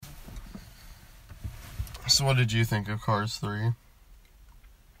So what did you think of Cars 3?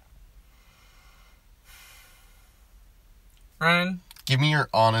 Ryan? Give me your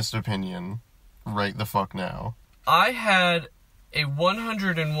honest opinion right the fuck now. I had a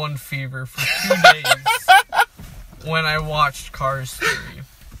 101 fever for 2 days when I watched Cars 3.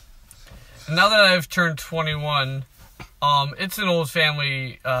 And now that I've turned 21, it's an old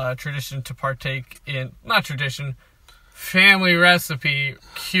family tradition to partake in, not tradition, family recipe,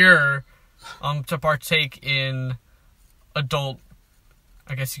 cure, to partake in adult,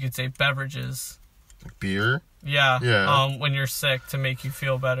 I guess you could say, beverages. Like beer? Yeah. Yeah. When you're sick, to make you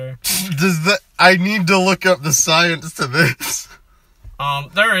feel better. I need to look up the science to this.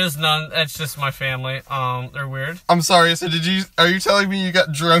 There is none. It's just my family. They're weird. I'm sorry, so are you telling me you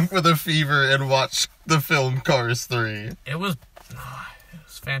got drunk with a fever and watched the film Cars 3? It was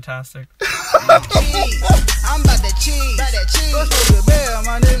fantastic. I'm about to cheese. Go smoke a bell,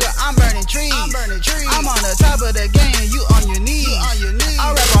 my nigga. I'm burning trees. I'm on the top of the game. You on your knees.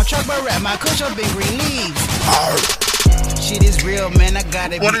 I rap on truck, but rap my kush up in green leaves. Shit is real, man. I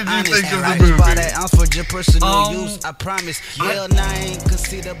gotta be honest. What did you think of the right movie? spot that ounce for your personal use. I promise. Hell, nah, I ain't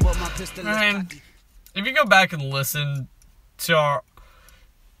consider, but my pistol. Ryan, if you go back and listen to our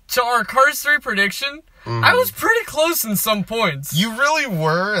Cars 3 prediction, I was pretty close in some points. You really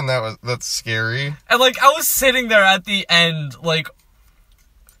were, and that's scary. And like I was sitting there at the end, like,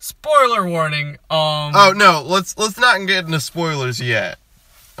 spoiler warning. Oh no, let's not get into spoilers yet.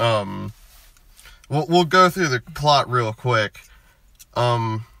 We'll go through the plot real quick.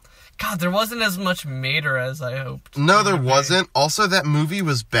 God, there wasn't as much Mater as I hoped. No, there wasn't. Also, that movie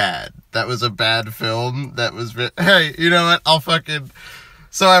was bad. That was a bad film. Hey, you know what?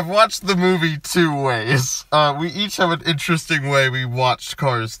 So I've watched the movie 2 ways. We each have an interesting way we watched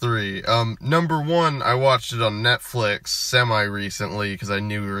Cars 3. Number 1, I watched it on Netflix semi-recently because I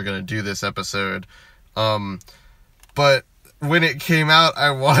knew we were going to do this episode. But when it came out,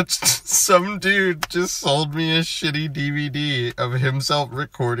 I watched some dude just sold me a shitty DVD of himself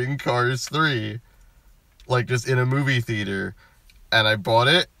recording Cars 3. Like, just in a movie theater. And I bought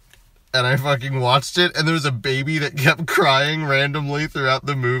it. And I fucking watched it, and there was a baby that kept crying randomly throughout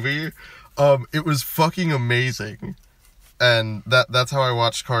the movie. It was fucking amazing. And that's how I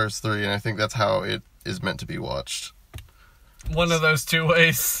watched Cars 3, and I think that's how it is meant to be watched. One of those 2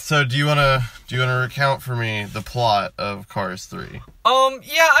 ways. So do you wanna recount for me the plot of Cars 3?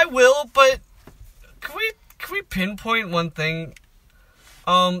 Yeah, I will, but can we pinpoint one thing?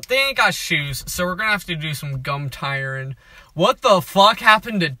 They ain't got shoes, so we're gonna have to do some gum tiring. What the fuck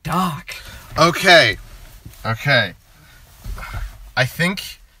happened to Doc? Okay. I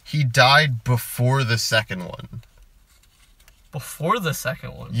think he died before the second one. Before the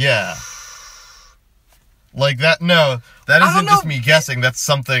second one? Yeah. Like that, no, that isn't just me guessing, that's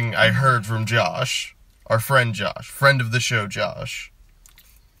something I heard from Josh. Our friend Josh. Friend of the show, Josh.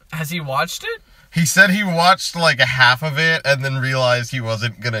 Has he watched it? He said he watched like a half of it and then realized he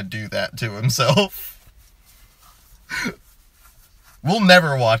wasn't gonna do that to himself. We'll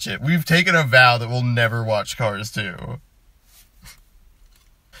never watch it. We've taken a vow that we'll never watch Cars 2.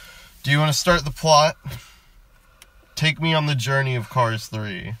 Do you want to start the plot? Take me on the journey of Cars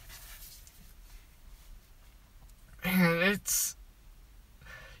 3. Man, it's...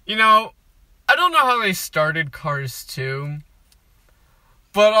 You know, I don't know how they started Cars 2.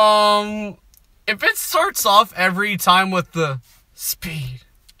 But, if it starts off every time with the speed,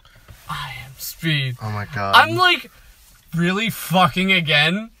 I am speed. Oh my god. I'm like... Really fucking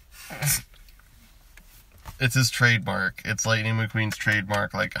again? It's his trademark. It's Lightning McQueen's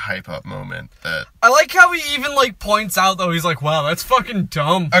trademark, like, hype-up moment. That I like how he even, like, points out, though. He's like, wow, that's fucking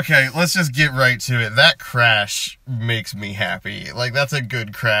dumb. Okay, let's just get right to it. That crash makes me happy. Like, that's a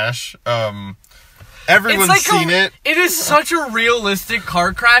good crash. Everyone's like seen it. It is such a realistic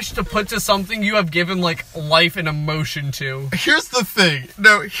car crash to put to something you have given, like, life and emotion to. Here's the thing.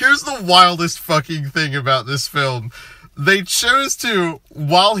 No, here's the wildest fucking thing about this film. They chose to,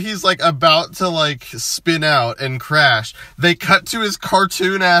 while he's, like, about to, like, spin out and crash, they cut to his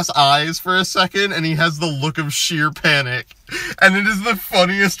cartoon-ass eyes for a second, and he has the look of sheer panic. And it is the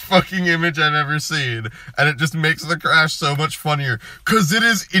funniest fucking image I've ever seen. And it just makes the crash so much funnier. 'Cause it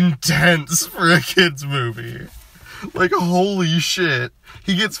is intense for a kid's movie. Like, holy shit.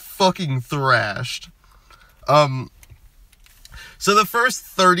 He gets fucking thrashed. So the first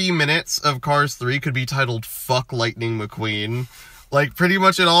 30 minutes of Cars 3 could be titled Fuck Lightning McQueen. Like, pretty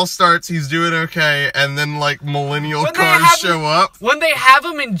much it all starts, he's doing okay, and then, like, millennial cars show up. When they have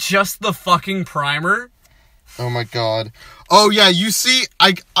him in just the fucking primer. Oh my god. Oh yeah, you see,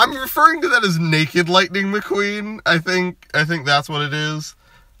 I'm referring to that as Naked Lightning McQueen, I think that's what it is.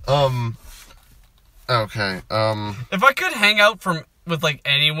 Okay, If I could hang out with like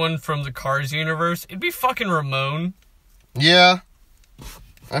anyone from the Cars universe, it'd be fucking Ramon. yeah.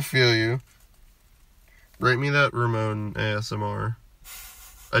 I feel you. Write me that Ramon ASMR.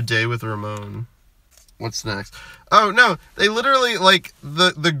 A day with Ramon. What's next? Oh, no. They literally, like,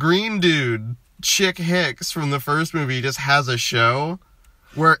 the green dude, Chick Hicks from the first movie, just has a show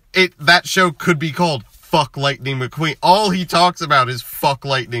where that show could be called Fuck Lightning McQueen. All he talks about is Fuck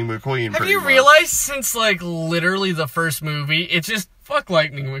Lightning McQueen. Have you realized since, like, literally the first movie, it's just Fuck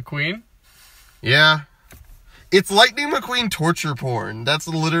Lightning McQueen? Yeah. It's Lightning McQueen torture porn. That's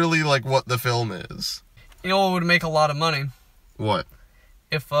literally, like, what the film is. You know what would make a lot of money? What?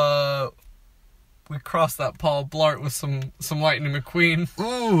 If, we crossed that Paul Blart with some Lightning McQueen.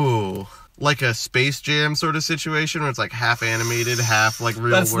 Ooh. Like a Space Jam sort of situation where it's, like, half animated, half, like, real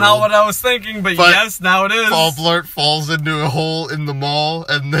That's world. not what I was thinking, but yes, now it is. Paul Blart falls into a hole in the mall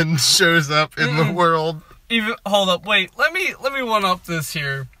and then shows up in the world. Hold up, wait, let me one up this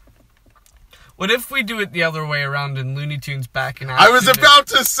here. What if we do it the other way around in Looney Tunes back in I was about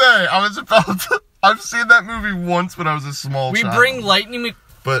to say, I've seen that movie once when I was a small child. We bring Lightning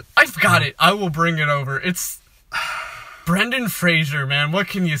But I've got it. I will bring it over. It's Brendan Fraser, man. What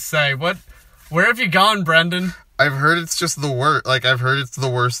can you say? Where have you gone, Brendan? I've heard it's just the worst. Like, I've heard it's the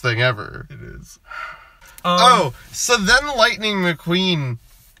worst thing ever. It is. So then Lightning McQueen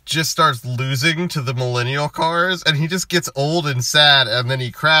just starts losing to the millennial cars, and he just gets old and sad, and then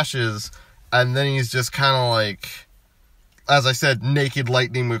he crashes. And then he's just kind of like, as I said, naked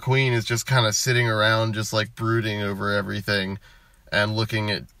Lightning McQueen is just kind of sitting around just like brooding over everything and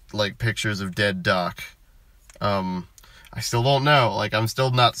looking at like pictures of dead Doc. I still don't know. Like, I'm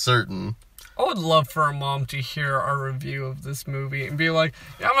still not certain. I would love for a mom to hear our review of this movie and be like,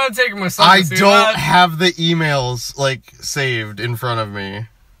 yeah, I'm going to take my son I to see don't that. have the emails like saved in front of me.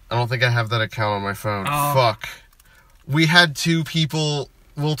 I don't think I have that account on my phone. Oh. Fuck. We had 2 people...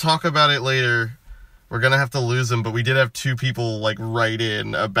 We'll talk about it later. We're gonna have to lose them, but we did have 2 people, like, write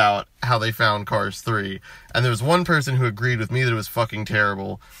in about how they found Cars 3. And there was one person who agreed with me that it was fucking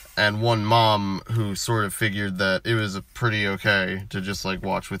terrible, and one mom who sort of figured that it was pretty okay to just, like,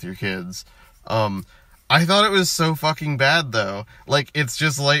 watch with your kids. I thought it was so fucking bad, though. Like, it's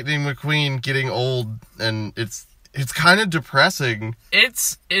just Lightning McQueen getting old, and it's kind of depressing.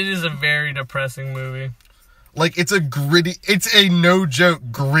 It is a very depressing movie. Like, it's a no-joke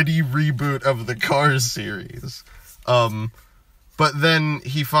gritty reboot of the Cars series. But then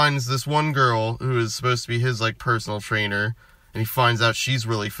he finds this one girl who is supposed to be his, like, personal trainer, and he finds out she's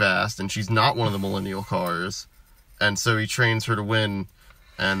really fast, and she's not one of the millennial cars. And so he trains her to win,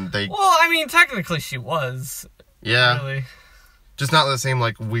 and they... Well, I mean, technically she was. Yeah. Really. Just not the same,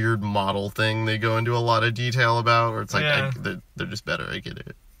 like, weird model thing they go into a lot of detail about, where it's like, Yeah. they're just better, I get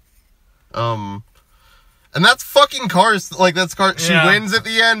it. And that's fucking Cars, like, that's Cars, she wins at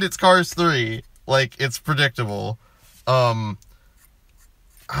the end, it's Cars 3. Like, it's predictable. I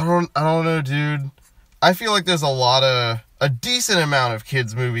don't know, dude. I feel like there's a decent amount of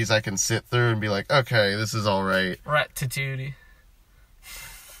kids' movies I can sit through and be like, okay, this is alright. Ratatouille.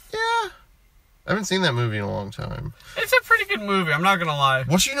 Yeah. I haven't seen that movie in a long time. It's a pretty good movie, I'm not gonna lie.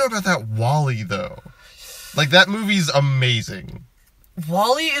 What do you know about that WALL-E, though? Like, that movie's amazing.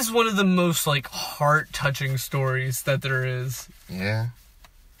 WALL-E is one of the most, like, heart-touching stories that there is. Yeah.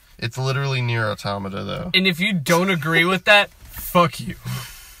 It's literally Nier Automata, though. And if you don't agree with that, fuck you.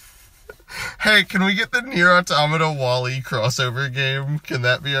 Hey, can we get the Nier Automata WALL-E crossover game? Can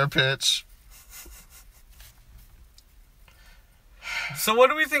that be our pitch? So what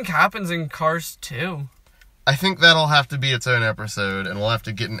do we think happens in Cars 2? I think that'll have to be its own episode, and we'll have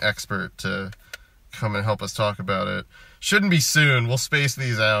to get an expert to come and help us talk about it. Shouldn't be soon. We'll space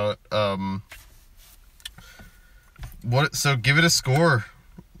these out. So give it a score.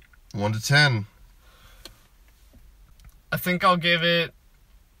 1 to 10. I think I'll give it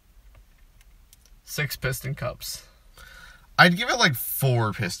 6 piston cups. I'd give it like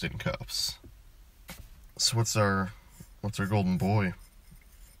 4 piston cups. So what's our golden boy?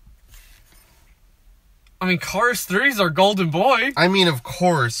 I mean, Cars 3's our golden boy. I mean, of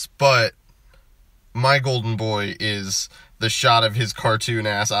course, but my golden boy is the shot of his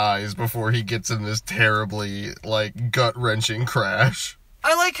cartoon-ass eyes before he gets in this terribly, like, gut-wrenching crash.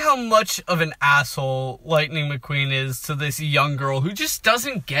 I like how much of an asshole Lightning McQueen is to this young girl who just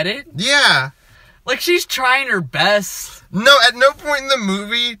doesn't get it. Yeah. Like, she's trying her best. No, at no point in the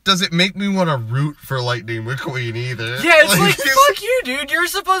movie does it make me want to root for Lightning McQueen either. Yeah, it's like fuck you, dude. You're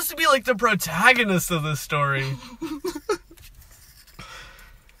supposed to be, like, the protagonist of this story.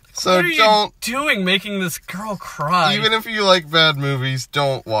 So what are don't... you doing making this girl cry? Even if you like bad movies,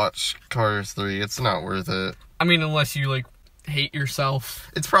 don't watch Cars 3. It's not worth it. I mean, unless you, like, hate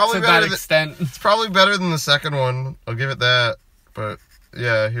yourself. It's probably to better that extent. It's probably better than the second one. I'll give it that. But,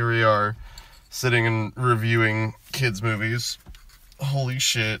 yeah, here we are. Sitting and reviewing kids' movies. Holy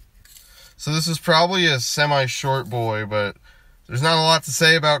shit. So this is probably a semi-short boy, but there's not a lot to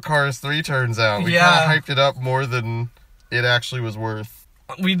say about Cars 3, turns out. We kind of hyped it up more than it actually was worth.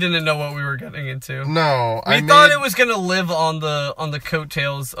 We didn't know what we were getting into. No, we thought it was gonna live on the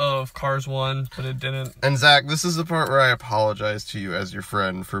coattails of Cars 1, but it didn't. And Zach, this is the part where I apologize to you as your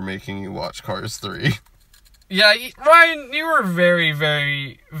friend for making you watch Cars 3. Yeah, Ryan, you were very,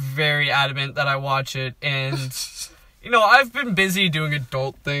 very, very adamant that I watch it, and you know, I've been busy doing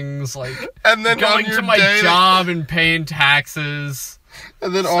adult things like and then going to my job and paying taxes.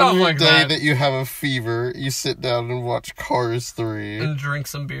 And then Stuff on your like day that you have a fever, you sit down and watch Cars 3. And drink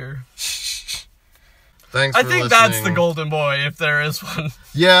some beer. Thanks for I think listening. that's the golden boy, if there is one.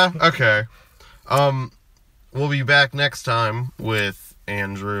 Yeah, okay. We'll be back next time with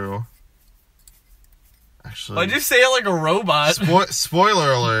Andrew. Actually... Why'd you say it like a robot?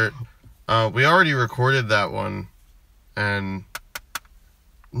 Spoiler alert. We already recorded that one. And...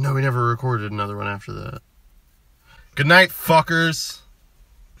 No, we never recorded another one after that. Good night, fuckers.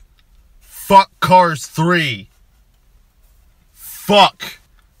 Fuck Cars 3. Fuck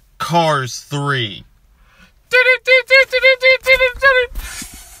Cars 3.